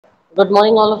Good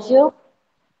morning, all of you.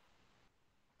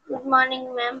 Good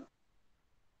morning, ma'am.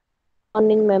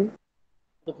 Morning, ma'am.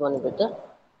 Good morning, Beta.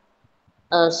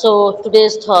 So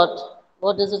today's thought,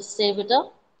 what does it say, Beta?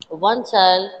 One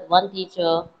child, one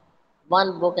teacher,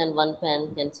 one book, and one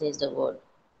pen can change the world.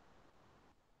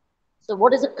 So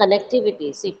what is the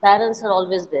connectivity? See, parents are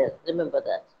always there. Remember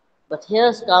that. But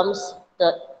here comes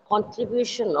the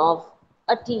contribution of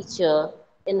a teacher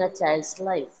in a child's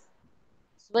life.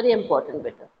 It's very important,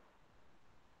 Beta.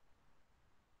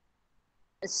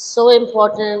 It's so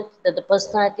important that the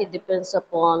personality depends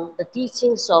upon the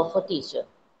teachings of a teacher.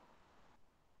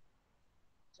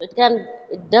 So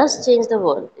it does change the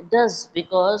world. It does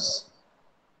because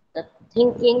the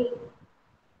thinking,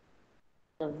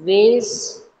 the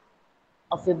ways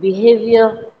of your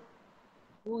behavior,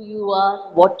 who you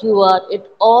are, what you are, it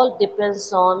all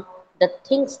depends on the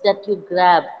things that you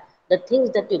grab, the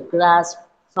things that you grasp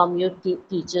from your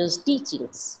teacher's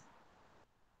teachings.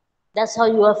 That's how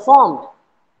you are formed.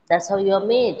 That's how you are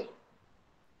made.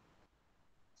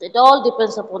 So it all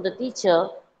depends upon the teacher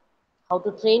how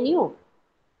to train you,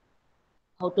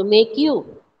 how to make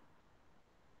you.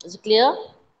 Is it clear? Is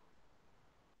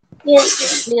it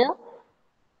Yes, clear?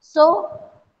 So,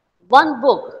 one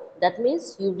book, that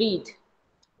means you read.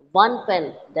 One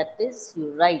pen, that is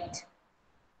you write.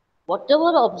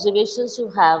 Whatever observations you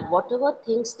have, whatever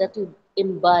things that you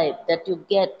imbibe, that you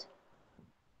get,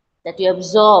 that you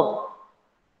absorb,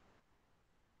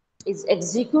 is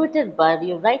executed by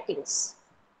your writings.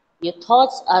 Your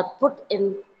thoughts are put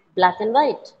in black and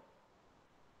white.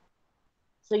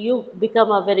 So you become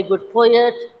a very good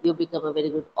poet, you become a very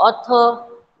good author,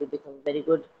 you become very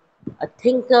good a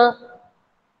thinker,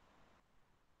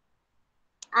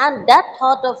 and that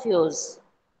thought of yours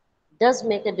does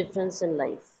make a difference in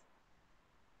life.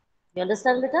 You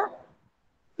understand, beta?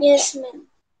 yes, ma'am.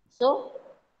 So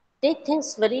take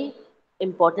things very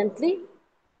importantly.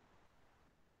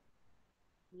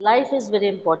 Life is very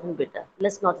important, beta.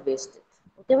 Let's not waste it.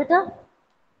 Okay, beta?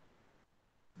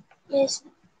 Yes,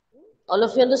 All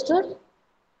of you understood?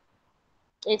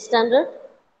 Eighth standard?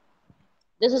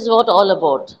 This is what all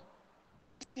about.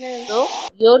 ma'am. So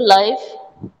your life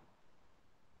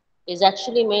is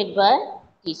actually made by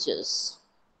teachers.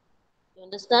 You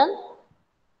understand?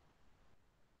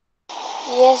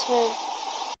 Yes, ma'am.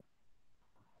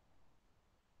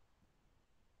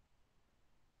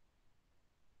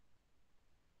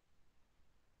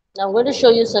 Now I'm going to show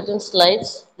you certain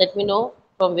slides. Let me know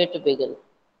from where to begin.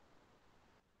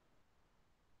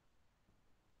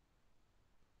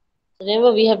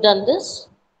 Remember, we have done this,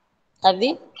 have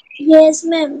we? Yes,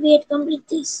 ma'am. We had complete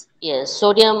this. Yes,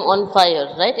 sodium on fire,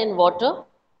 right? In water.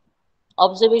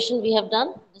 Observation we have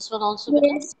done. This one also, beta.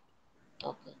 Yes,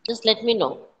 Okay, just let me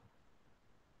know.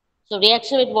 So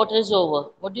reaction with water is over.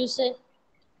 What do you say?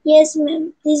 yes,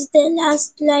 ma'am. This is the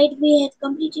last slide we had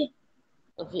completed.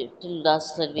 Okay, till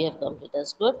last slide we have completed.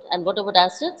 That's good. And what about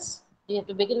acids? Do you have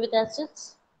to begin with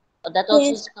acids? Or that also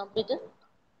Yes, is completed?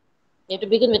 You have to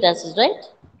begin with acids, right?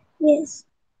 yes.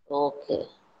 Okay.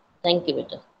 Thank you,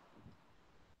 beta.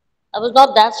 I was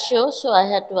not that sure, so I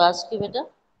had to ask you, beta.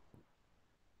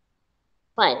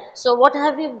 Fine. So what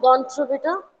have we gone through,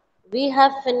 beta? We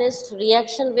have finished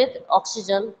reaction with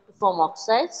oxygen to form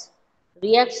oxides,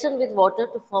 reaction with water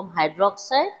to form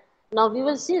hydroxide. Now we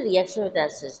will see reaction with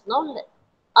acids. Now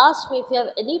ask me if you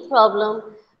have any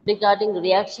problem regarding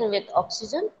reaction with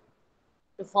oxygen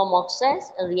to form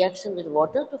oxides and reaction with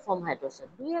water to form hydroxide.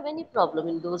 Do you have any problem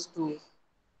in those two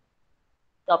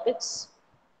topics?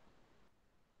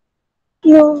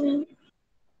 No, ma'am.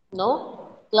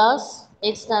 No? Class,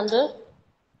 8th standard.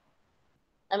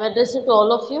 I'm addressing to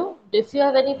all of you. If you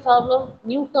have any problem,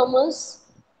 newcomers,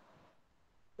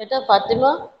 beta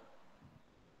Fatima,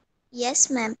 Yes,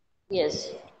 ma'am. yes.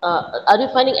 Are you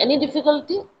finding any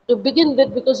difficulty to begin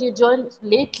with because you joined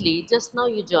lately? Just now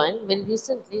you joined very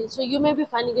recently, so you may be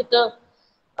finding it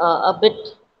a bit.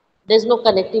 There's no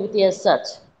connectivity as such,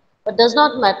 but does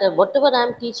not matter. Whatever I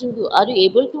am teaching you, are you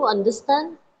able to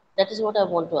understand? That is what I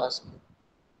want to ask you.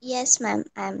 Yes, ma'am.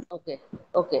 I'm Okay,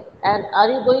 okay. And are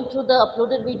you going through the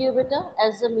uploaded video beta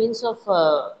as a means of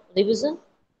revision?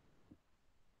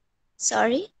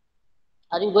 sorry.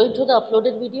 Are you going through the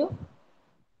uploaded video?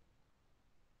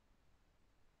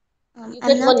 You I'm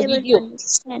get not one able to video.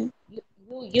 understand.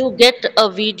 You get a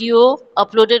video,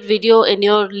 uploaded video in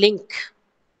your link,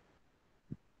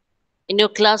 in your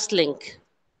class link.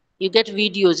 You get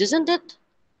videos, isn't it?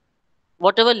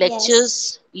 Whatever Yes.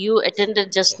 lectures you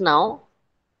attended just now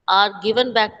are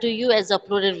given back to you as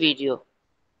uploaded video.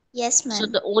 Yes, So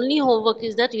ma'am. the only homework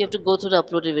is that you have to go through the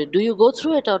uploaded video. Do you go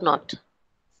through it or not?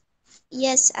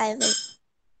 Yes, I will.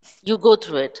 You go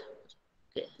through it.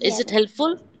 Okay. Is Yes. it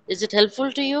helpful? Is it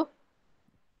helpful to you?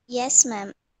 Yes,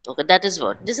 ma'am. Okay, that is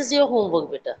what. This is your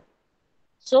homework, beta.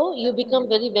 So you Okay, ma'am. become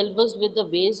very well versed with the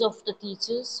ways of the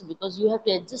teachers because you have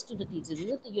to adjust to the teachers.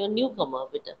 Isn't it? You're a newcomer,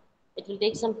 beta. It will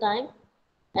take some time,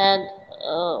 and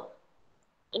uh,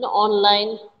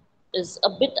 online is a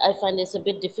bit. I find it's a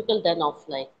bit difficult than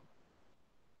offline.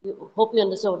 You hope you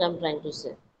understand what I'm trying to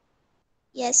say.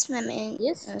 Yes, ma'am. And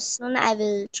Yes. soon I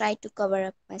will try to cover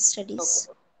up my Okay. studies.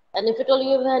 And if at all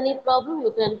you have any problem,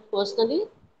 you can personally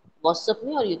WhatsApp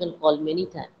me or you can call me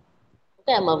anytime.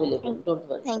 Okay, I'm available. Thank, Don't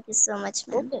worry. thank you so much,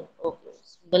 ma'am. Okay, okay.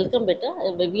 Welcome, beta.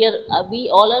 We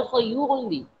all are for you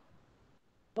only.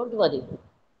 Don't worry.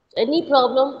 Any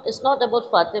problem, it's not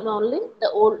about Fatima only, the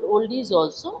oldies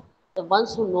also, the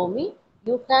ones who know me,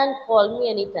 you can call me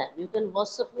anytime. You can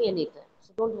WhatsApp me anytime.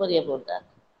 So don't worry about that.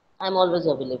 I'm always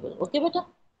available. Okay, beta?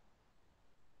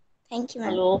 Thank you, ma'am.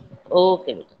 Hello.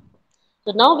 Okay, beta.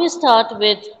 So now we start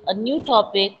with a new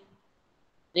topic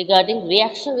regarding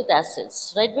reaction with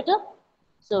acids. Right, beta?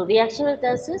 So reaction with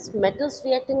acids, metals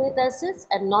reacting with acids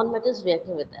and non-metals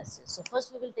reacting with acids. So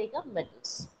first we will take up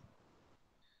metals.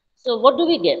 So what do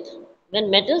we get? When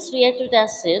metals react with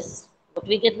acids, what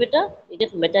we get, beta? We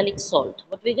get metallic salt.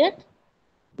 What we get?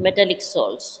 Metallic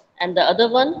salts. And the other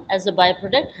one as a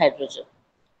byproduct, hydrogen.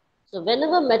 So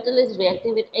whenever metal is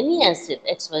reacting with any acid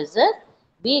XYZ,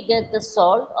 we get the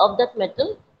salt of that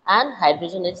metal and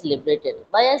hydrogen is liberated.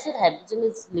 Why I said hydrogen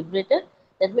is liberated?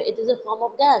 That means it is a form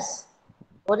of gas.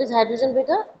 What is hydrogen,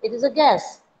 beta? It is a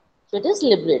gas. So it is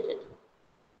liberated.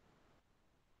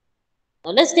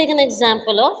 Now let's take an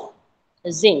example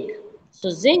of zinc. So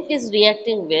zinc is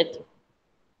reacting with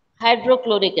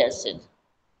hydrochloric acid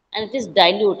and it is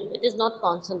dilute, it is not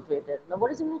concentrated. Now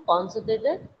what is it mean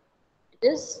concentrated? It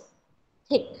is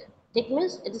thick. Thick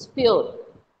means it is pure.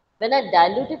 When I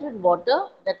dilute it with water,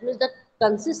 that means the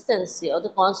consistency or the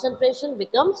concentration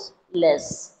becomes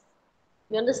less.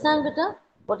 You understand, beta?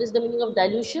 What is the meaning of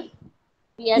dilution?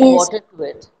 We add Yes. water to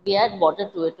it. We add water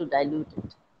to it to dilute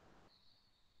it.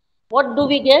 What do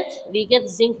we get? We get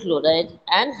zinc chloride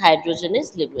and hydrogen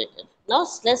is liberated. Now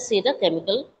let's see the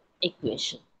chemical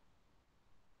equation.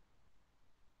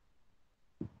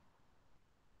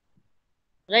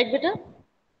 Right, beta?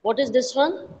 What is this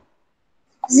one?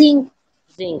 Zinc,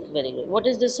 Zinc, very good. What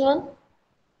is this one?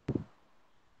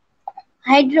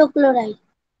 hydrochloride,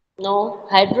 No,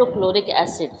 hydrochloric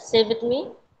acid. Say with me,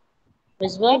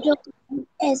 Misbah. hydrochloric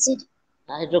acid.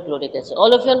 Hydrochloric acid.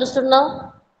 All of you understood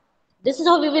now? This is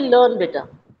how we will learn, beta.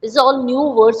 These are all new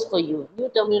words for you, new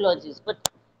terminologies. But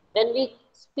when we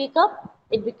speak up,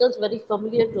 it becomes very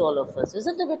familiar to all of us,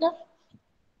 isn't it, beta?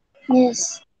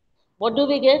 Yes. What do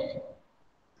we get?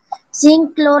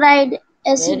 Zinc chloride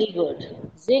acid. Very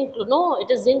good. Zinc. No, it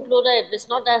is zinc chloride. It's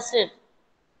not acid.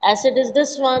 Acid is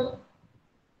this one.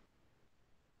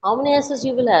 How many acids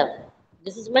you will have?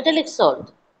 This is metallic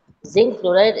salt. Zinc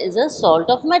chloride is a salt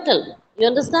of metal. You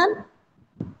understand?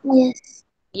 Yes.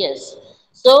 Yes.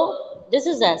 So this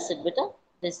is acid, beta.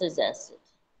 This is acid.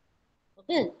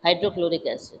 Okay, hydrochloric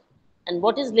acid. And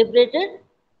what is liberated?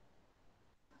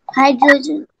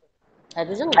 Hydrogen.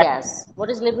 Hydrogen gas. What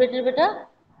is liberated, beta?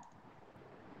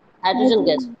 Hydrogen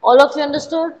gas. Hydrogen. All of you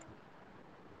understood?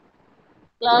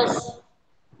 Class.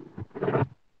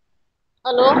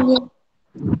 Hello. Yes.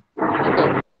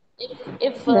 Okay.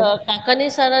 If Ma'am.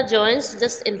 Kakani Sara joins,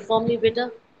 just inform me,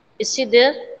 beta. Is she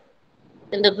there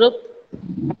in the group?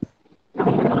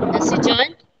 Has she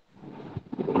joined?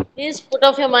 Please put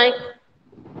off your mic.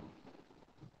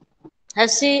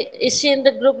 Has she? Is she in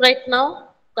the group right now?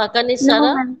 Kakani No,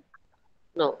 Sara? ma'am.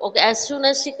 No. Okay. As soon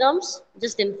as she comes,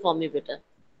 just inform me, beta.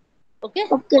 Okay.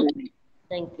 Okay, ma'am.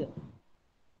 Thank you.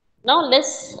 Now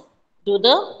let's do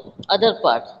the other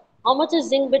part. How much is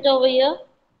zinc beta over here?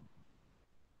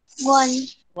 One,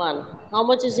 One. How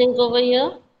much is zinc over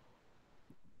here?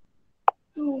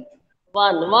 two.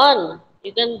 One. One.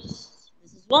 You can.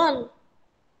 This is one.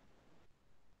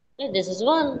 Okay, this is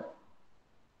one.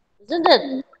 Isn't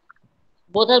it?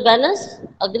 Both are balanced.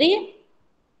 Agree?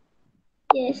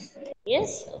 Yes.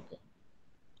 Yes. Okay.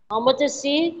 How much is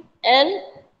Cl?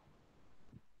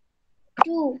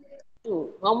 Two,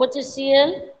 Two. How much is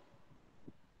Cl?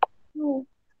 two,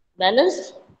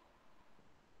 Balanced.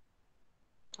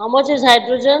 How much is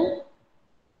hydrogen?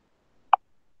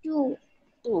 two,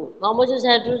 Two. How much is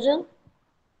hydrogen?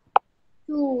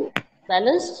 two.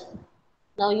 Balanced.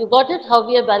 Now you got it? How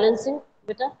we are balancing,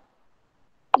 beta?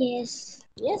 Yes.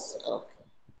 Yes. Okay.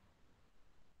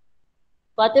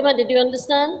 Fatima, did you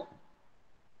understand?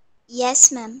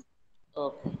 Yes, ma'am.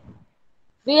 Okay.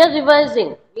 We are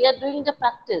revising. We are doing the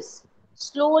practice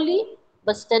slowly.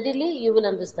 but steadily you will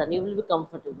understand. You will be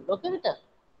comfortable. Okay, beta?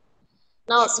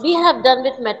 Now Yes, we ma'am. have done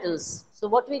with metals. So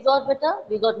what we got, beta?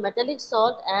 We got metallic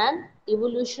salt and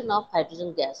evolution of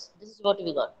hydrogen gas. This is what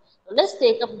we got. Now let's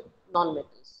take up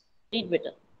non-metals. Read,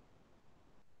 beta.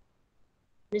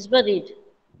 Nisba, read.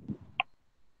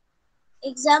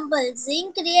 Example,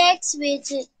 zinc reacts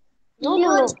with No,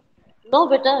 no, huge no. No,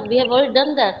 beta. We have already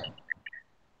done that. Have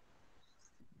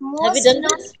we most done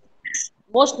non this?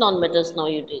 Most non-metals now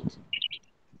you did.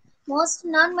 most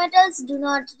nonmetals do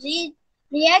not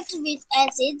react with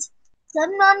acids.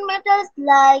 Some nonmetals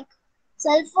like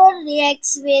sulfur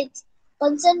reacts with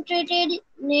concentrated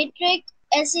nitric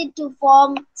acid to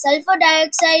form sulfur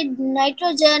dioxide,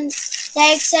 nitrogen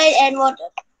dioxide and water.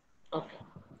 Okay.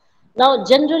 Now,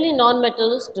 generally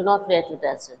non-metals do not react with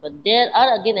acid, but there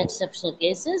are again exceptional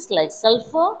cases like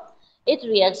sulfur. It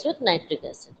reacts with nitric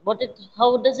acid.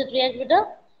 How does it react with it?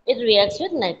 It reacts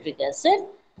with nitric acid,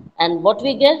 and what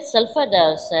we get? Sulfur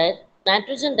dioxide,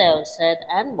 nitrogen dioxide,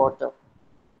 and water.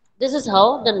 This is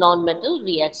how the non-metal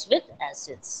reacts with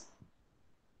acids.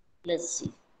 Let's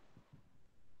see.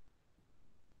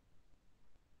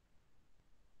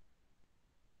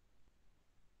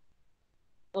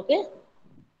 Okay,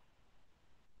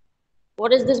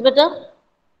 what is this, beta?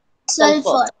 Sulfur.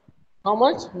 Sulfur How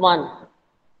much? 1.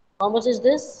 How much is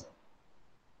this?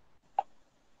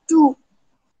 2.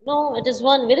 No, it is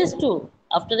 1. Where is 2?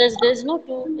 After S, there is no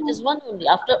 2. It is 1 only.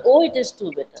 After O, it is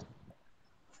 2, beta.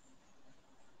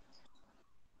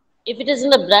 If it is in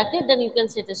the bracket, then you can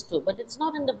say it is 2. But it's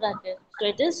not in the bracket. So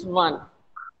it is 1.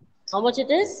 How much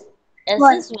it is? S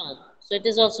 1. is 1. So it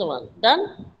is also 1.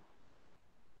 Done?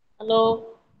 Hello?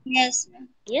 Yes.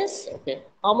 Yes? Okay.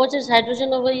 How much is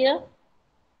hydrogen over here?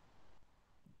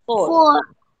 4. 4.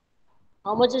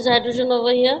 How much is hydrogen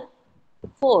over here?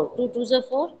 4. 2 twos are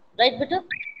 4. Right, beta?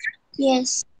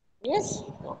 Yes. Yes?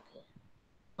 Okay.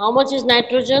 How much is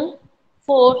nitrogen?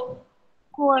 4.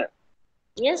 4.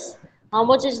 Yes? How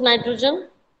much is nitrogen?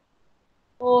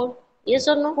 4. Yes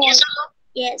or no? 4.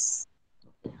 Yes.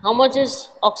 How much is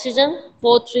oxygen?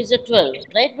 4 threes are 12.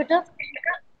 Right, beta?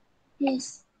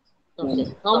 Yes.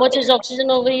 Okay. How much is oxygen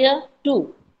over here?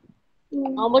 2.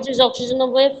 How much is oxygen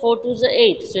over here? 4 twos are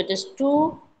 8. So it is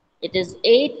 2, it is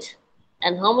 8.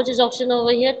 And how much is oxygen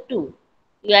over here? 2.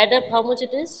 You add up how much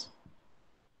it is?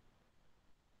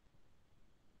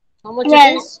 How much it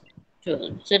 12. is?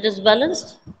 12. So it is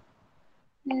balanced.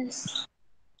 Yes.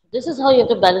 This is how you have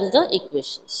to balance the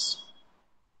equations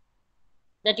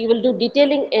that you will do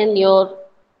detailing in your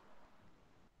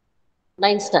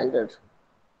ninth standard.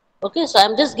 Okay, so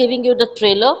I'm just giving you the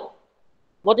trailer,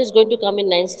 what is going to come in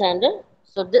ninth standard.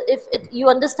 So if you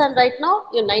understand right now,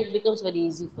 your ninth becomes very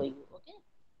easy for you. Okay,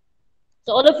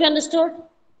 so all of you understood?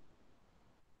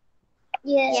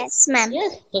 Yes. Yes, ma'am.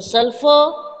 Yes. So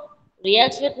sulfur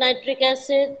reacts with nitric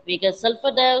acid, we get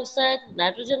sulfur dioxide,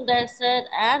 nitrogen dioxide,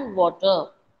 and water.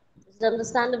 Is it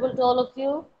understandable to all of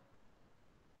you?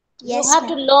 You Yes, have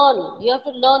to ma'am. learn. You have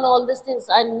to learn all these things.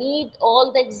 I need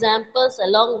all the examples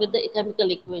along with the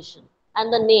chemical equation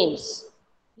and the names.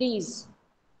 Please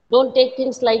don't take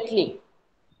things lightly.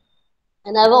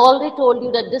 And I've already told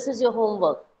you that this is your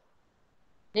homework.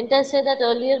 Didn't I say that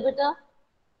earlier, beta?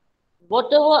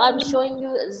 Whatever I'm showing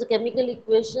you is the chemical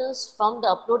equations from the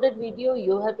uploaded video,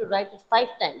 you have to write it 5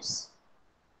 times.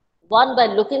 One by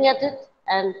looking at it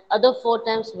and other 4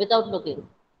 times without looking.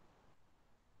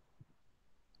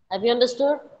 Have you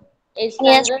understood? A Yes.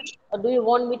 standard? Or do you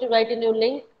want me to write in your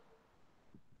link?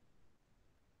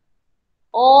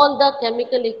 All the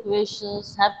chemical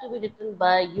equations have to be written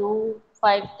by you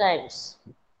 5 times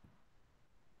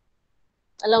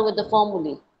along with the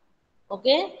formulae.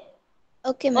 Okay?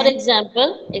 Okay, For ma'am.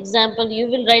 example, you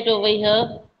will write over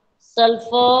here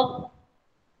sulfur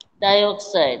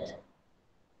dioxide.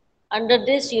 Under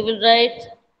this, you will write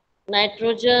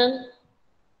nitrogen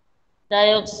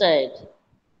dioxide.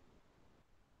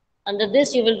 Under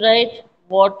this, you will write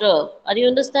water. Are you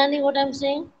understanding what I'm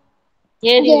saying?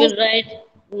 Here, you Yes. will write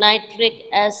nitric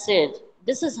acid.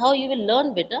 This is how you will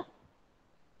learn, beta.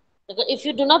 Because if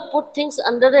you do not put things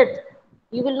under it,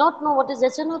 you will not know what is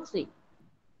HNO3.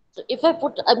 So if I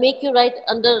make you write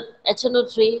under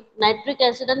HNO3 nitric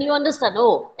acid, and you understand,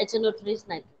 oh, HNO3 is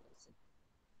nitric acid.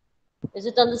 Is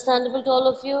it understandable to all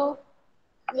of you?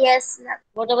 Yes.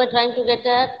 What am I trying to get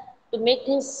at? To make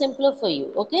things simpler for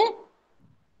you, okay?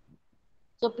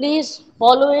 So please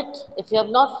follow it. If you have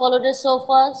not followed it so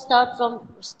far,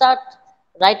 start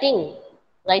writing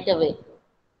right away.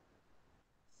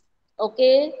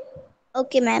 Okay?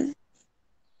 Okay, ma'am.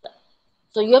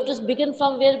 So you have to begin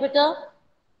from where, beta?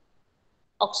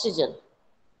 Oxygen.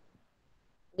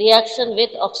 Reaction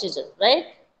with oxygen, right?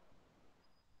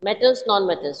 metals,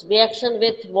 non-metals, reaction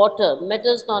with water,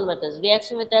 metals, non-metals,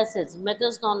 reaction with acids,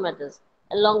 metals, non-metals,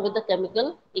 along with the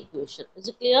chemical equation. Is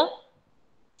it clear?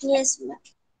 Yes, ma'am.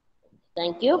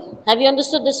 Thank you. Have you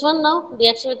understood this one now?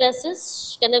 Reaction with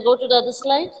acids. Can I go to the other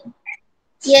slide?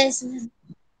 Yes, ma'am.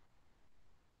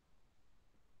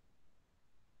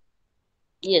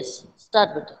 Yes,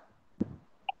 start with it.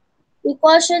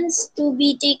 Precautions to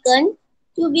be taken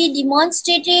to be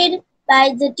demonstrated by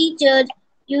the teacher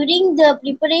during the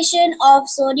preparation of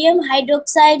sodium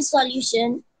hydroxide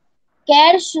solution.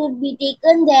 Care should be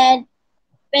taken that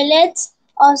pellets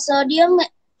of sodium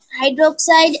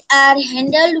hydroxide are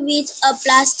handled with a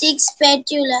plastic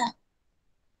spatula.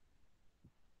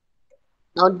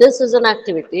 Now, this is an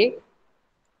activity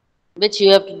which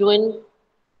you have to do in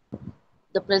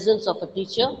the presence of a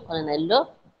teacher or an elder.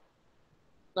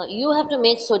 Now, you have to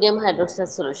make sodium hydroxide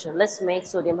solution. Let's make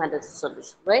sodium hydroxide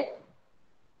solution, right?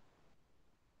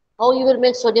 How you will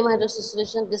make sodium hydroxide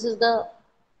solution? This is the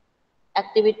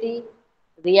activity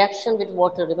reaction with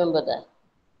water. Remember that.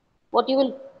 What you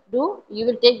will do? You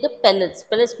will take the pellets.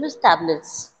 Pellets means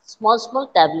tablets, small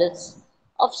tablets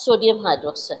of sodium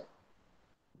hydroxide.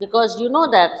 Because you know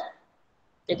that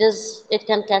it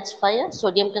can catch fire.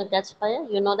 Sodium can catch fire.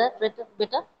 You know that,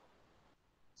 Beta?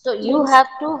 So you Yes, have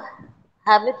to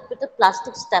have it with a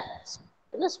plastic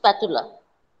spatula,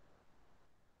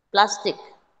 plastic.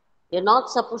 You're not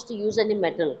supposed to use any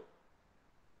metal.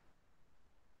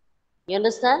 You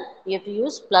understand? You have to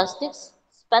use plastic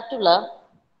spatula.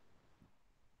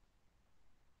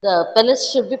 The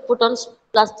pellets should be put on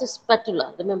plastic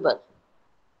spatula. Remember,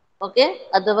 okay?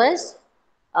 Otherwise,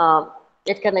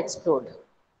 it can explode.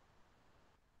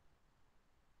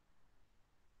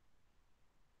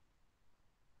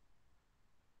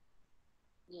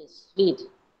 Yes, read.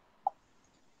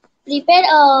 prepare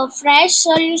a fresh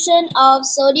solution of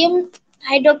sodium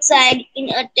hydroxide in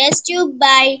a test tube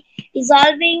by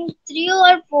dissolving 3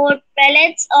 or 4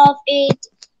 pellets of it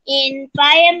in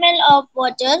 5 ml of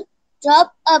water.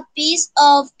 Drop a piece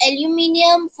of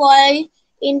aluminum foil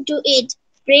into it.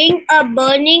 Bring a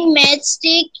burning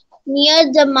matchstick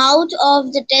near the mouth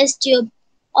of the test tube.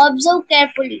 Observe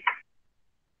carefully.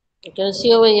 You can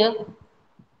see over here.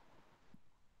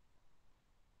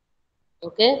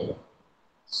 Okay.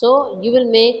 So you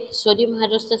will make sodium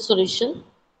hydroxide solution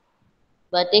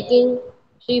by taking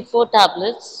 3-4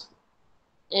 tablets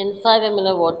in 5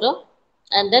 ml of water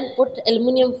and then put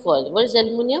aluminum foil. What is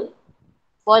aluminum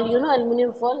foil? You know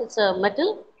aluminum foil, it's a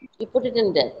metal. You put it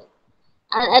in there.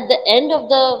 And at the end of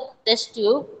the test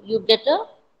tube, you get a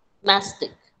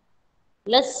mastic.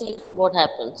 Let's see what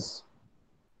happens.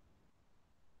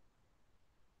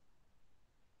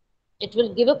 It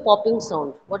will give a popping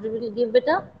sound. What it will give it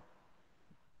a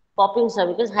popping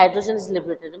sound because hydrogen is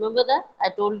liberated. Remember that? I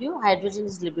told you hydrogen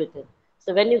is liberated.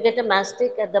 So when you get a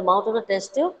mastic at the mouth of the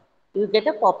test tube, you get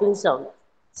a popping sound,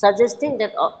 suggesting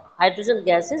that hydrogen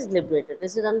gas is liberated.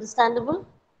 Is it understandable?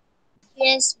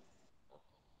 Yes.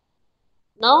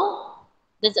 Now,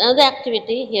 there's another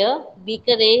activity here,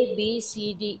 beaker A, B,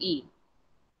 C, D, E.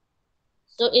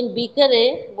 So in beaker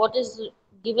A, what is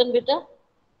given, beta?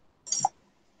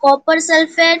 Copper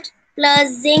sulfate plus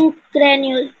zinc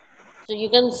granule. So you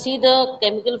can see the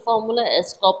chemical formula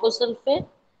as copper sulfate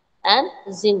and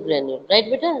zinc granule, right,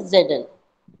 beta? Zn.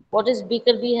 What is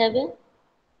beaker B having?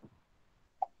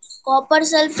 Copper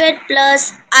sulfate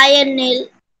plus iron nail.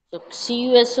 So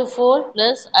CuSO4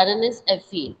 plus iron is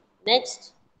Fe.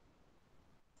 Next,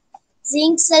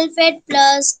 Zinc sulfate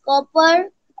plus copper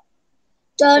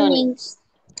turnings. turnings.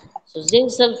 So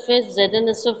zinc sulfate,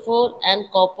 ZnSO4 and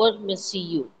copper means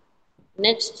Cu.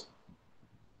 Next,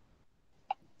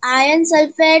 Iron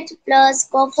sulfate plus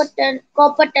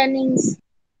copper turnings.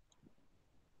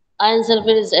 iron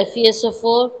sulfate is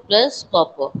FeSO4 plus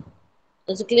copper.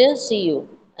 Is it clear? Cu.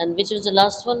 And which is the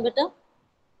last one, beta?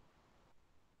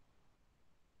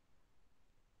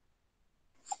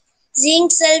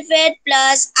 Zinc sulfate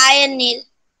plus iron nail.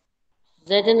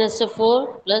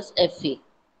 ZnSO4 plus Fe.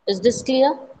 Is this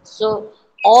clear? So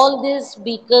all these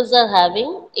beakers are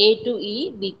having A to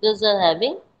E, beakers are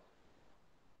having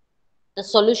the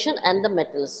solution and the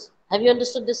metals. Have you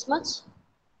understood this much?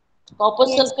 Copper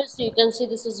Yes. sulfate, so you can see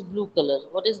this is blue color.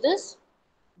 What is this?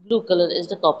 Blue color is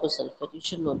the copper sulfate. You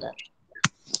should know that.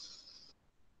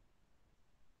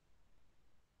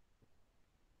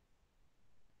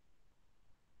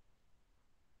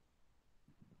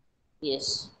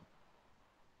 Yes.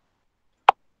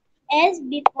 As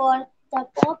before, the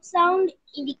pop sound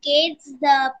indicates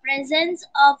the presence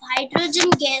of hydrogen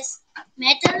gas.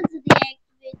 Metals react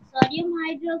with sodium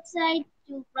hydroxide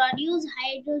to produce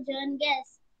hydrogen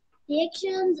gas.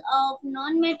 Reactions of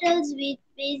nonmetals with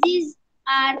bases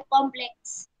are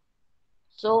complex.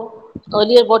 So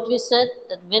earlier what we said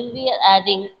that when we are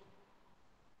adding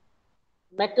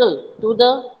metal to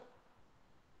the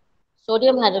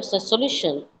sodium hydroxide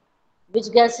solution,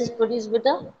 which gas is produced,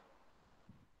 beta?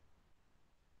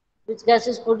 Which gas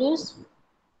is produced?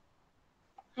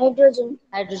 Hydrogen.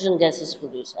 Hydrogen gas is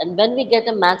produced. And when we get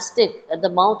a matchstick at the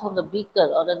mouth of the beaker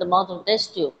or at the mouth of the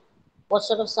test tube, what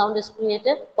sort of sound is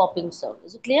created? Popping sound.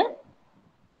 Is it clear?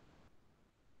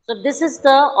 So this is the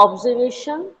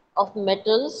observation of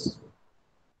metals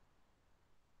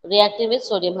reacting with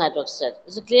sodium hydroxide.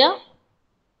 Is it clear?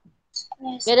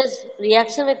 Yes. Whereas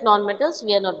reaction with non-metals,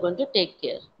 we are not going to take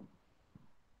care.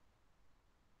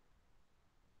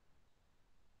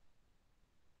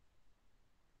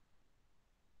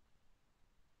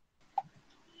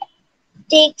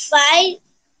 Take 500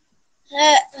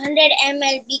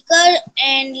 ml beaker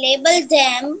and label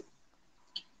them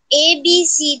A, B,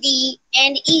 C, D,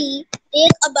 and E.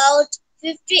 Take about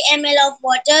 50 ml of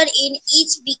water in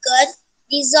each beaker.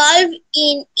 Dissolve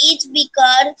in each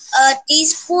beaker a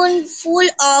teaspoonful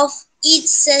of each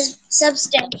substance.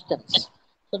 Substance.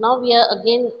 So now we are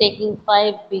again taking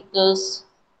 5 beakers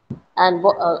and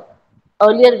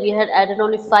earlier we had added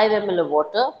only 5 ml of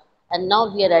water and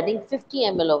now we are adding 50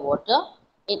 ml of water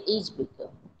in each beaker.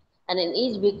 And in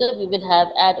each beaker we will have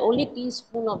add only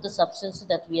teaspoon of the substance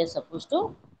that we are supposed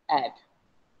to add.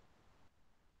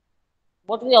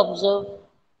 What we observe,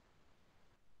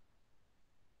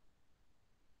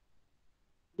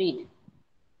 read, read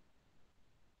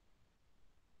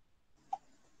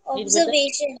better.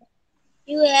 Observation.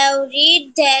 You have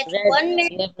read that Red,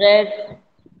 we have read,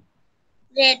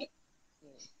 red.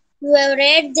 You have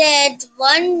read that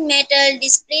one metal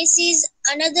displaces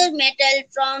another metal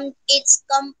from its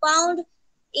compound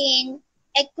in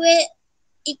aqua- yes,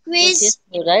 aqueous yes,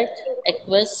 you're right,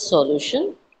 aqueous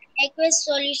solution. aqueous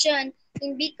solution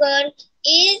in beaker.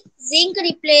 A zinc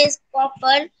replaces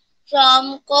copper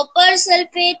from copper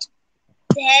sulfate.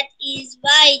 That is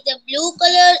why the blue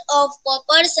color of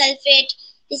copper sulfate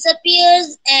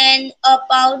disappears and a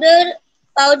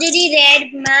powdery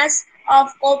red mass of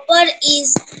copper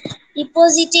is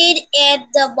deposited at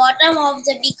the bottom of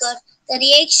the beaker. The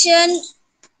reaction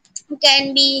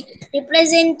can be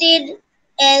represented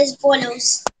as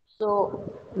follows.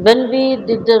 So when we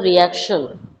did the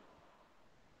reaction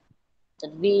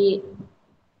that we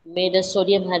made a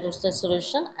sodium hydroxide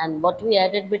solution and what we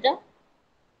added beta?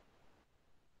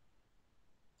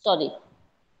 Sorry,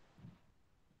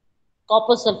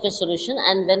 copper sulfate solution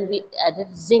and then we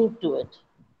added zinc to it.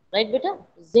 Right beta?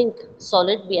 Zinc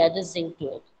solid, we added zinc to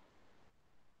it.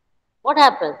 What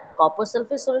happened? Copper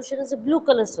sulfate solution is a blue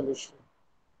color solution.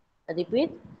 I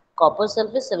repeat, copper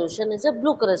sulfate solution is a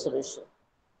blue color solution.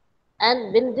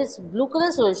 And when this blue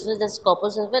color solution is this copper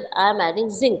sulfate, I am adding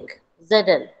zinc,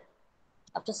 Zn.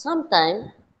 After some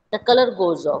time, the color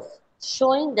goes off,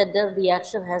 showing that the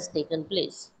reaction has taken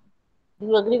place. Do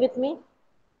you agree with me?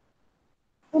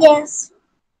 Yes.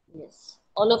 Yes.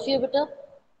 All of you, beta?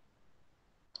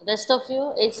 Rest of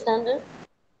you, 8th standard?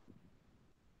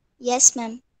 Yes,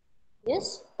 ma'am.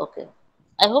 Yes? Okay.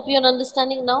 I hope you are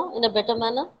understanding now in a better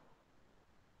manner.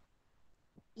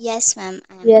 Yes, ma'am.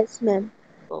 I am. Yes, ma'am.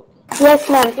 Okay. Yes,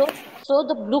 ma'am. So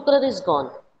the blue color is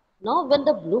gone. Now, when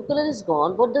the blue color is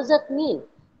gone, what does that mean?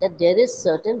 That there is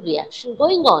certain reaction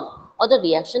going on, or the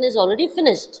reaction is already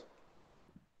finished,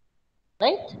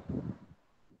 right?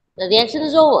 The reaction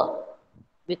is over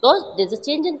because there's a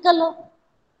change in color.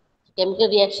 Chemical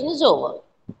reaction is over.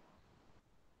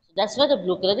 So that's why the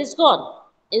blue color is gone.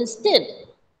 Instead,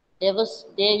 there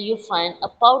you find a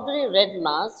powdery red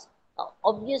mass. Now,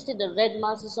 obviously, the red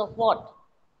mass is of what?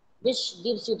 Which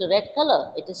gives you the red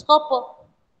color? It is copper.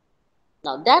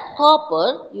 Now, that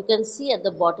copper you can see at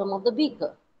the bottom of the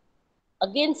beaker,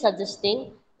 again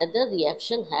suggesting that the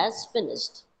reaction has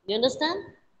finished. You understand?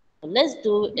 Let's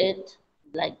do it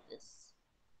like this.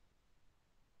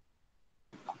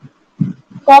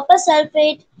 Copper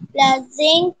sulfate plus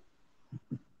zinc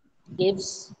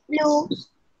Gives, blue.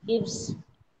 gives,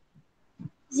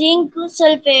 Zinc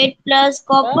sulfate plus uh,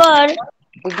 copper.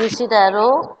 did you see the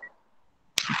arrow?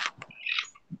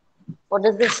 What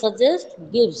does this suggest?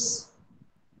 Gives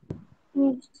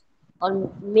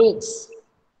or makes,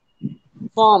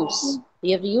 forms.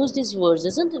 You have to use these words,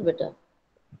 isn't it, better?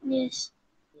 Yes.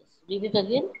 Yes. Read it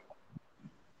again.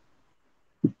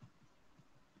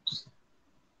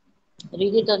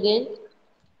 Read it again.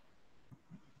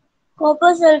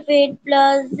 Copper sulfate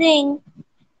plus zinc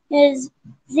is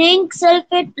zinc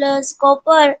sulfate plus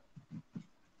copper.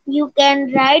 You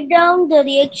can write down the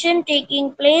reaction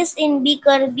taking place in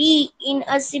beaker B in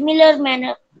a similar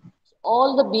manner.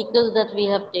 All the beakers that we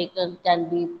have taken can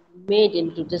be made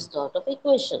into this sort of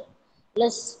equation.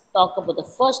 Let's talk about the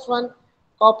first one,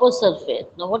 copper sulfate.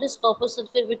 Now, what is copper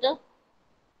sulfate, beta?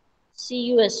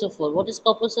 CuSO4. What is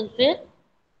copper sulfate?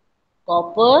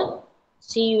 Copper,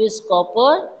 Cu is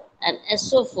copper, and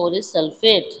SO4 is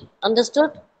sulfate.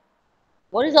 Understood?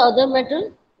 What is the other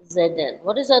metal? Zn.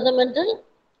 What is the other metal?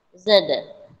 Zn.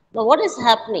 Now, what is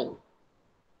happening?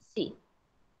 See,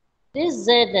 this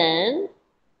Zn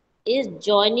is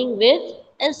joining with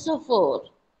SO4.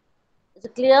 Is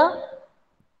it clear?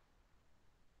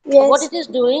 So what Yes. it is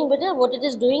doing, beta, what it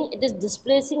is doing, it is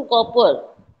displacing copper.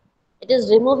 It is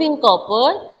removing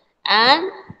copper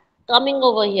and coming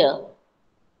over here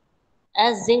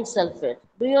as zinc sulfate.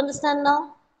 Do you understand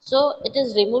now? So it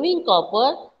is removing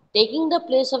copper, taking the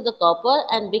place of the copper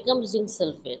and becomes zinc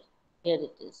sulfate. Here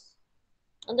it is.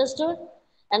 Understood?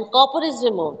 And copper is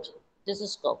removed. This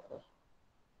is copper.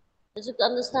 Is it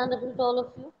understandable to all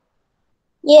of you?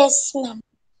 Yes, ma'am.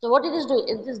 So what it is doing?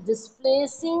 It is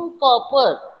displacing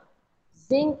copper.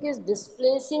 Zinc is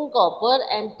displacing copper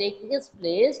and taking its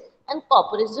place, and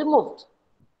copper is removed.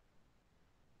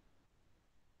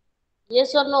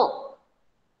 Yes or no?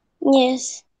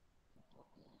 Yes.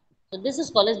 So this is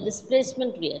called as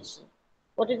displacement reaction.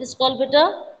 What it is called,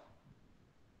 beta?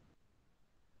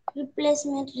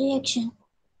 Replacement reaction.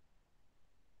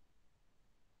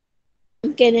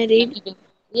 Can I You have read? to do.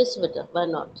 Yes, beta. Why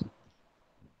not?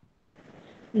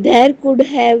 There could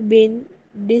have been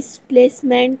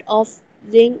displacement of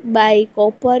zinc by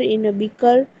copper in a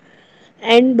beaker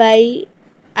and by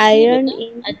See, iron beta.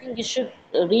 in I think you should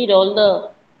read all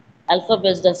the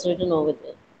alphabets that's written over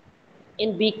there.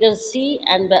 In beaker C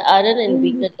and by iron in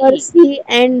beaker beaker E. C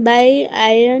and by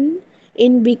iron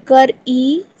in beaker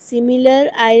E.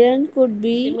 Similar iron could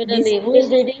be Similarly, who is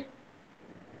displaced. reading?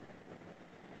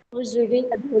 Who is reading?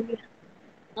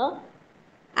 Huh?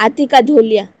 Atika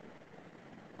Dholia.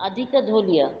 Adhika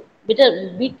Dholia.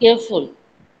 Beta, be careful.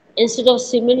 Instead of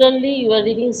similarly, you are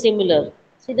reading similar.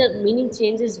 See, the meaning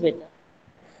changes, beta.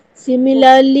 So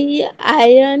Similarly,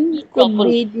 read could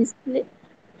properly. be displaced.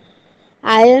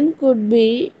 Iron could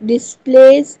be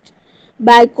displaced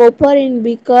by copper in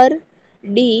beaker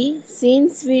D.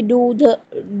 Since we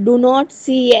do not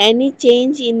see any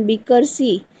change in beaker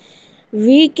C,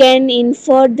 we can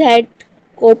infer that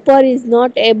copper is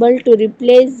not able to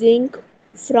replace zinc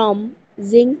from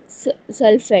zinc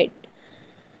sulfate.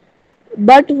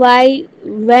 But why,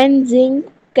 when zinc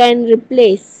can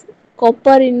replace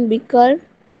copper in beaker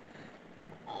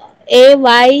A,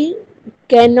 why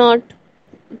cannot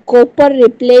copper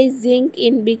replace zinc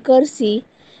in beaker C?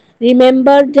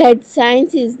 Remember that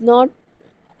science is not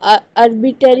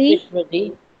Arbitrary,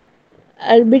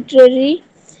 arbitrary.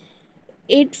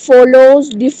 It follows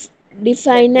definite,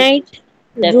 definite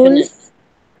definite. rules,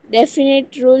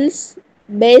 definite rules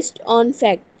based on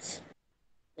facts.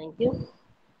 Thank you.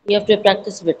 You have to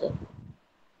practice better.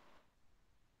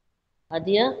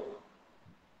 Adia,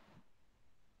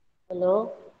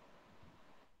 hello.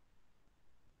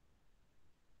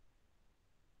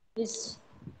 Please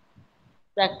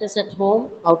practice at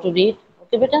home how to read.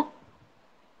 Okay, beta?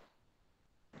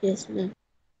 Yes, ma'am.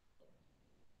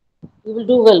 You will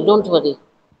do well, don't worry.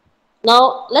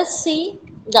 Now, let's see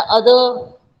the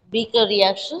other weaker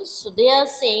reactions. So, they are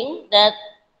saying that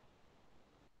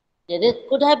there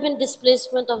could have been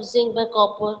displacement of zinc by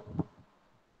copper.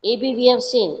 AB we have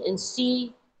seen in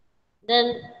C,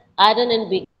 then iron and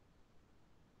B.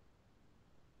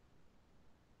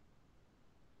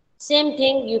 Same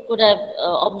thing you could have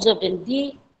observed in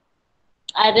D,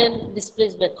 iron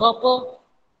displaced by copper.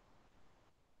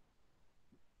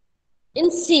 In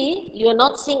C, you are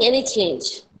not seeing any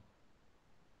change.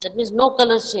 That means no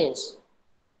color change.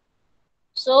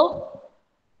 So,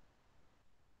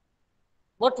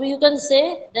 what you can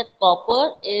say that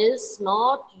copper is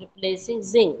not replacing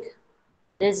zinc.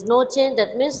 There is no change.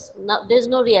 That means no, there is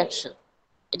no reaction.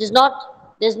 It is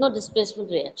not. There is no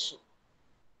displacement reaction.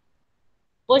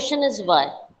 Question is why?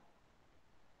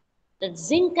 That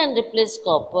zinc can replace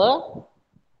copper.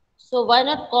 So why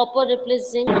not copper replace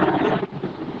zinc?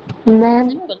 Ma'am,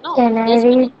 Simple, no? can I Yes,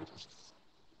 read? beta.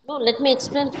 No, let me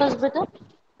explain first, beta.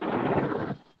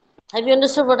 Have you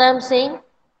understood what I am saying?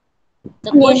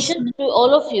 The Yes. question to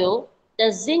all of you,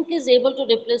 does zinc is able to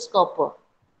replace copper?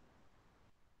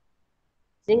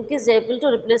 Zinc is able to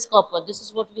replace copper. This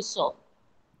is what we saw.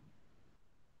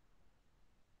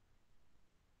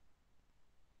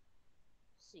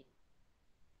 See,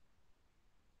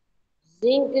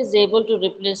 zinc is able to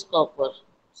replace copper.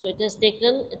 So it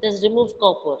has removed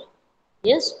copper.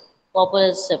 Yes, copper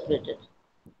is separated.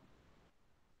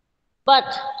 But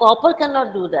copper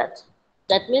cannot do that.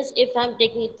 That means if I'm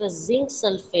taking it as zinc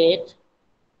sulfate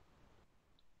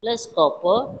plus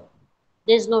copper,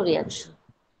 there is no reaction.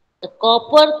 The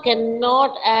copper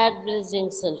cannot add with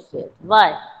zinc sulfate.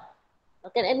 Why?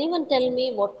 Can anyone tell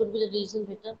me what could be the reason,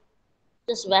 Peter?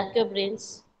 Just whack your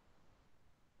brains.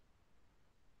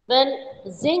 When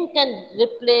zinc can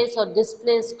replace or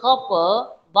displace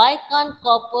copper, why can't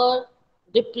copper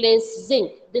replace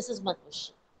zinc? This is my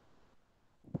question.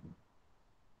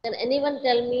 Can anyone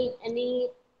tell me any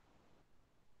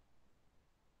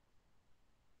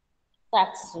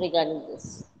facts regarding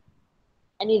this?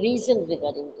 Any reason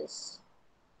regarding this?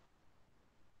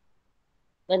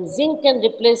 When zinc can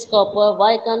replace copper,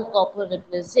 why can't copper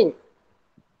replace zinc?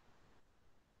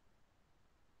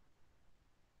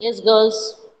 Yes,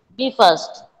 girls, be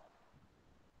fast.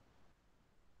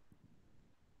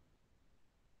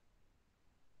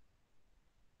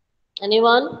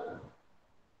 Anyone?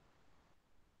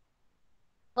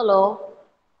 Hello?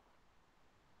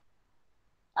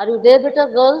 Are you there,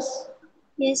 better girls?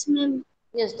 Yes, ma'am.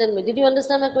 Yes, tell me. Did you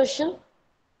understand my question?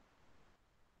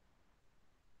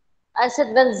 I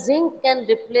said when zinc can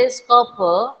replace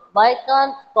copper, why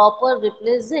can't copper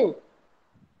replace zinc?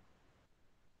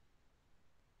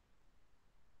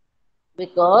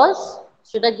 Because,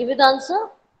 should I give you the answer?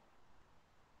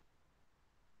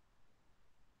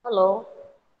 Hello?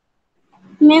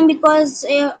 Ma'am, because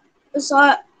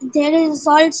so, there is a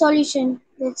salt solution.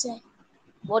 That's why.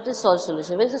 What is salt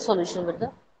solution? Where is the solution,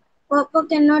 better? Copper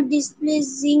cannot displace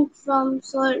zinc from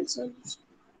salt solution.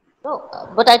 No,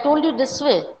 but I told you this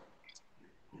way.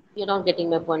 You're not getting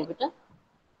my point, better.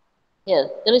 Here,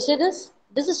 can you see this?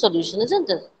 This is solution, isn't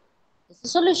it? This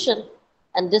is solution.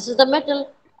 And this is the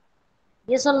metal.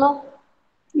 Yes or no?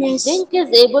 Yes. Zinc is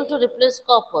able to replace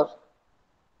copper.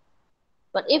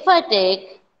 But if I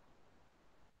take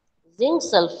zinc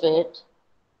sulfate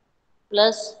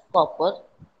plus copper,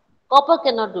 copper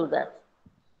cannot do that.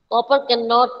 Copper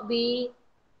cannot be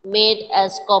made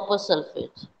as copper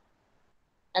sulfate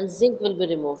and zinc will be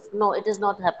removed. No, it is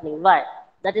not happening. Why?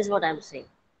 That is what I am saying.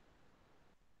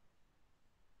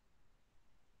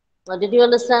 Now, did you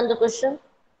understand the question?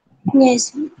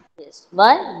 Yes. Yes.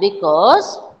 Why?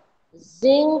 Because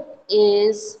zinc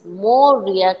is more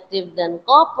reactive than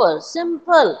copper.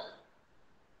 Simple.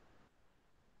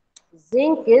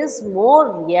 Zinc is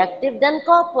more reactive than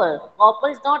copper. Copper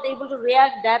is not able to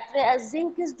react that way as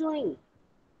zinc is doing.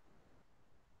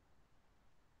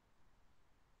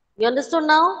 You understood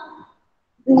now?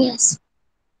 Yes.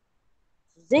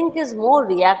 Zinc is more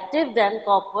reactive than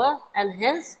copper and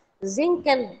hence zinc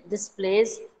can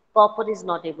displace, copper is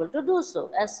not able to do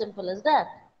so. As simple as that.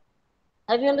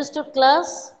 Have you understood,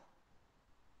 class?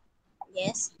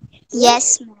 Yes.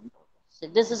 Yes? Yes, ma'am. So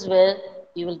this is where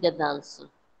you will get the answer.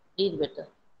 Read better.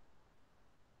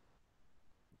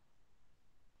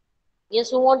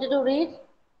 Yes, who wanted to read?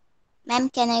 Ma'am,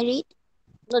 can I read?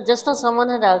 No, just now someone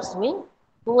had asked me.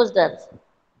 Who was that?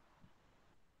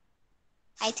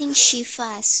 I think she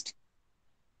fast.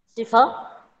 Shifa?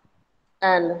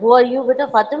 And who are you, beta?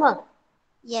 Fatima?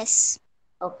 Yes.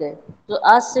 Okay. So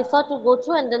ask Shifa to go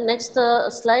through and then next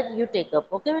slide you take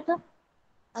up. Okay, beta?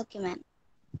 Okay, ma'am.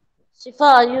 Shifa,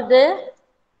 are you there?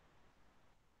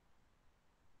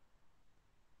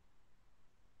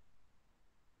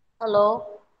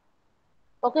 Hello?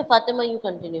 Okay, Fatima, you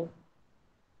continue.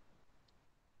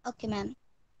 Okay, ma'am.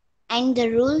 And the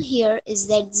rule here is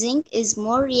that zinc is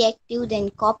more reactive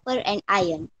than copper and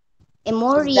iron. A It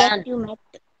more is Dan. reactive metal.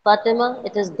 Fatima,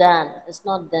 it is Dan. It's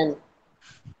not then.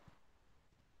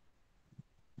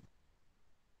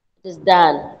 It is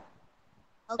Dan.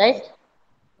 Okay. Right?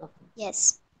 Okay.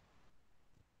 Yes.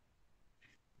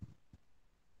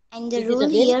 And the Read it rule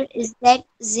again. here is that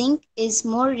zinc is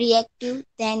more reactive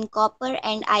than copper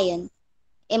and iron.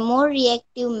 A more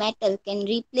reactive metal can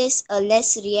replace a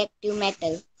less reactive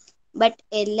metal, but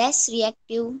a less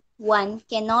reactive one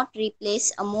cannot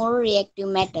replace a more reactive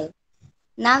metal.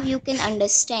 Now you can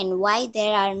understand why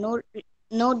there are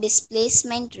no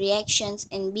displacement reactions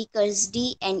in beakers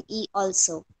D and E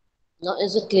also. Now,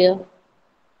 is it clear?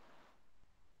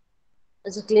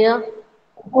 Is it clear?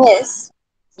 Yes.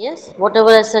 Yes? Whatever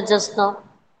I said just now.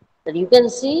 That you can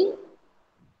see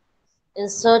in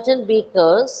certain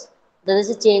beakers, there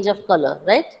is a change of color,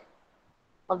 right?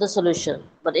 Of the solution.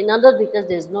 But in other beakers,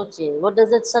 there is no change. What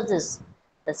does it suggest?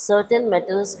 That certain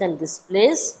metals can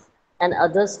displace and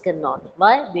others cannot.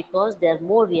 Why? Because they are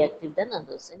more reactive than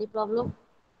others. Any problem?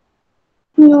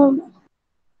 No.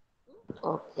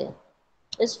 Okay.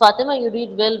 Yes, Fatima, you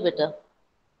read well better.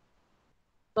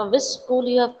 From which school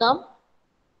you have come?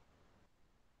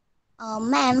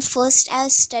 Ma'am, first I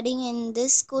was studying in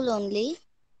this school only,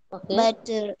 Okay, but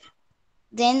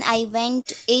then I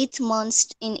went 8 months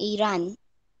in Iran,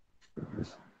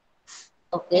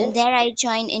 okay, and there I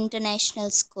joined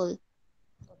international school.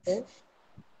 okay.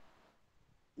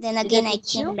 Then Did I again I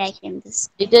teach came you? back in this.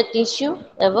 Did I teach you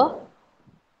ever?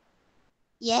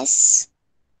 Yes,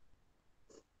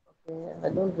 Okay, I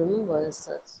don't remember as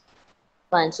such.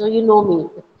 Fine, so you know me,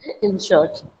 in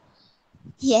short.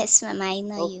 yes, ma'am, I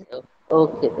know you. Okay,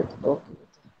 okay, beta, okay.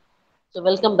 Beta. So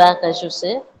welcome back, I should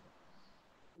say.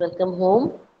 Welcome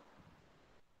home,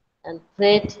 and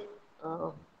great.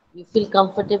 Uh, you feel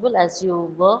comfortable as you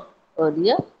were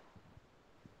earlier.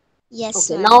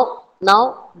 Yes, Okay, ma'am.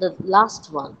 now the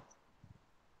last one.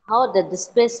 How the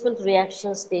displacement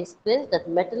reactions takes place, that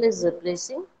metal is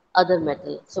replacing other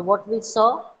metal. So what we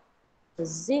saw, the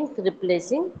zinc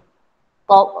replacing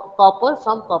copper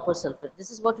from copper sulfate. This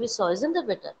is what we saw, isn't it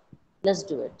better? Let's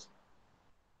do it.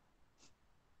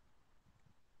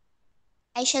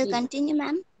 I shall You- continue,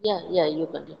 ma'am. yeah, you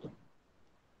continue.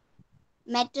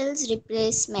 Metals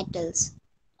replace metals.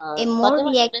 A more Fatima, should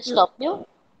I reactive. stop you?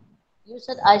 You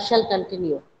said I shall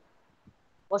continue.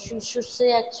 What you should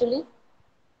say actually?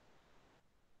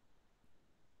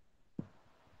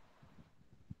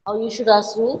 How you should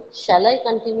ask me? Shall I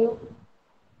continue?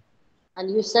 And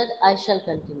you said I shall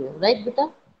continue, right, beta?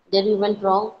 There you went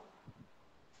wrong.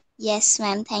 Yes,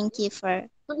 ma'am. Thank you for.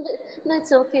 No,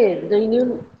 it's okay.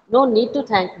 You no need to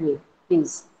thank me,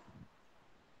 please.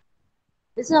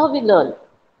 This is how we learn.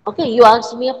 Okay, you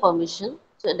asked me a permission,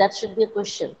 so that should be a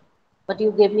question. But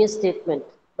you gave me a statement.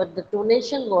 But the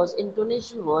intonation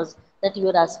was that you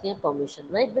were asking a permission,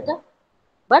 right, beta?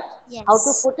 But how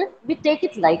to Yes. put it? We take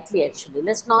it lightly actually.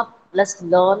 Let's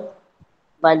learn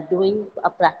while doing a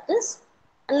practice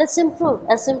and let's improve.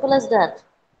 As simple as that.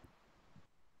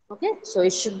 Okay, so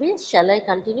it should be, shall I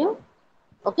continue?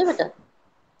 Okay, beta?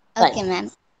 Fine. Okay,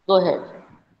 ma'am. Go ahead.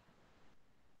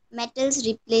 Metals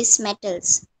replace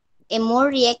metals. A more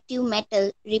reactive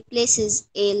metal replaces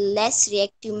a less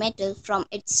reactive metal from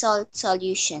its salt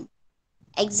solution.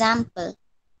 Example: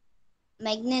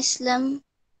 magnesium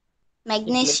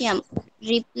magnesium Replaces.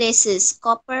 replaces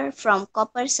copper from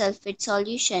copper sulfate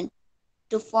solution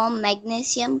to form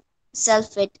magnesium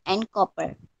sulfate and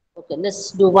copper. Okay,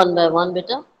 let's do one by one,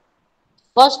 beta.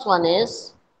 First one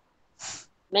is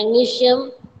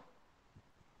magnesium.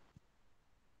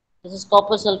 This is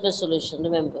copper sulfate solution,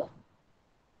 remember.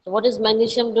 So what is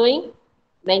magnesium doing?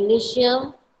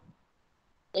 Magnesium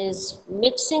is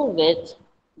mixing with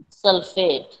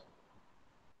sulfate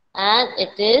and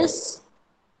it is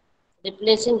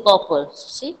replacing copper.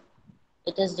 See,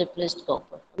 it has replaced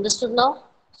copper. Understood now?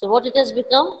 So what it has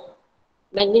become?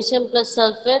 Magnesium plus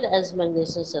sulfate as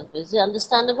magnesium sulfate. Is it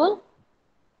understandable?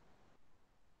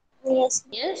 Yes.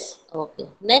 Yes? Okay.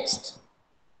 Next,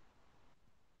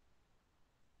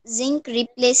 Zinc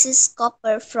replaces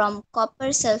copper from copper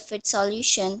sulfate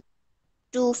solution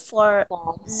to for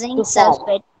form to zinc form.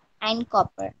 sulfate and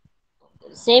copper.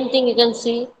 Same thing you can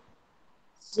see.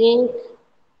 Zinc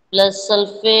plus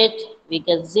sulfate, we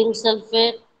get zinc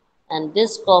sulfate, and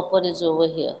this copper is over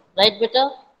here. Right, beta?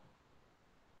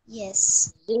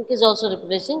 Yes. Zinc is also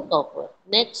replacing copper.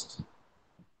 Next,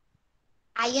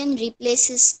 Iron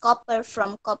replaces copper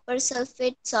from copper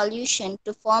sulfate solution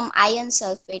to form iron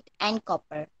sulfate and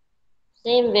copper.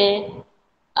 same way,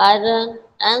 iron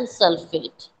and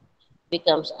sulfate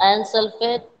becomes iron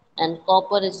sulfate and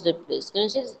copper is replaced. Can you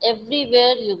see this?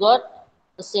 Everywhere you got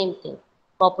the same thing.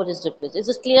 Copper is replaced. Is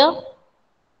it clear?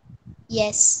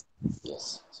 Yes.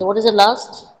 Yes. So what is the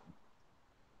last?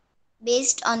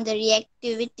 Based on the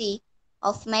reactivity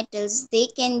of metals, they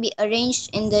can be arranged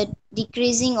in the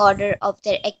decreasing order of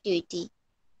their activity.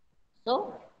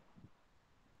 So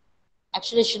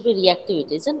actually it should be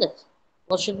reactivity, isn't it?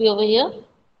 What should be over here?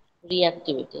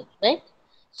 Reactivity, right?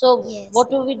 So Yes. what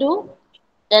do we do?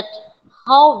 That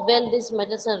how well these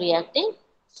metals are reacting.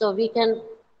 So we can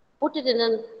put it in a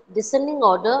descending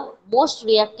order, most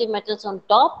reactive metals on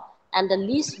top and the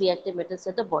least reactive metals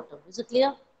at the bottom. Is it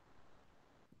clear?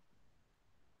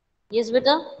 Yes,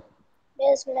 beta?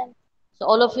 Yes, madam. So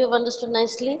all of you have understood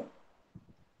nicely?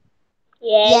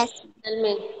 Yes. Yes. Tell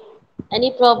me,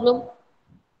 any problem?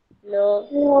 No.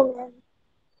 No, ma'am.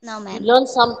 No, You ma'am. learned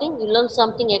something? You learned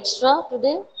something extra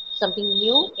today? Something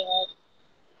new? Yes.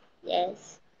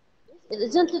 Yes.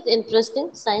 Isn't it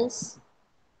interesting, science?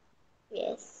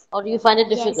 Yes. Or do you find it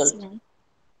Yes, difficult? ma'am.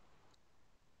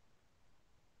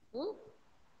 Hmm?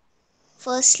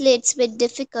 Firstly, it's a bit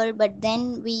difficult, but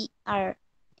then we are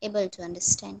able to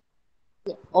understand.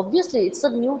 Yeah, obviously, it's a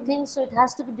new thing, so it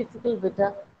has to be difficult,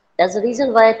 beta. That's the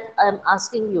reason why I'm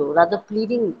asking you, rather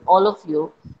pleading all of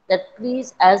you, that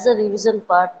please, as a revision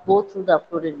part, go through the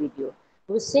uploaded video.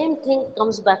 The same thing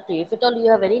comes back to you. If at all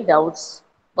you have any doubts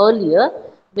earlier,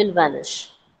 will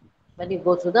vanish when you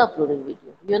go through the uploaded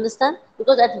video. You understand?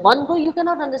 Because at one go you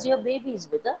cannot understand. Your babies,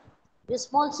 beta. You're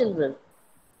small children.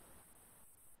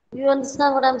 You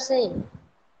understand what I'm saying?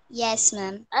 Yes,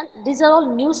 ma'am. And these are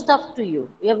all new stuff to you.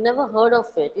 You have never heard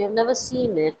of it. You have never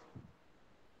seen it.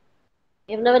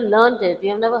 You have never learned it.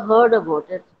 You have never heard about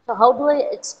it. So how do I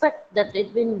expect that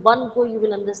it in one go you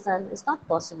will understand? It's not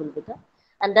possible, beta.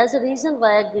 And that's the reason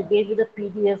why I gave you the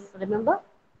PDF, remember,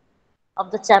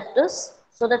 of the chapters.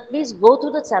 So that please go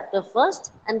through the chapter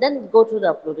first and then go through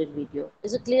the uploaded video.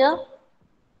 Is it clear?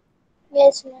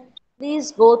 Yes, ma'am.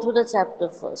 Please go through the chapter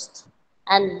first.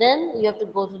 And then you have to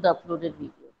go through the uploaded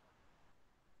video.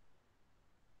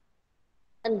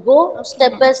 And go Okay,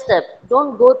 step ma'am. by step.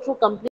 Don't go through complete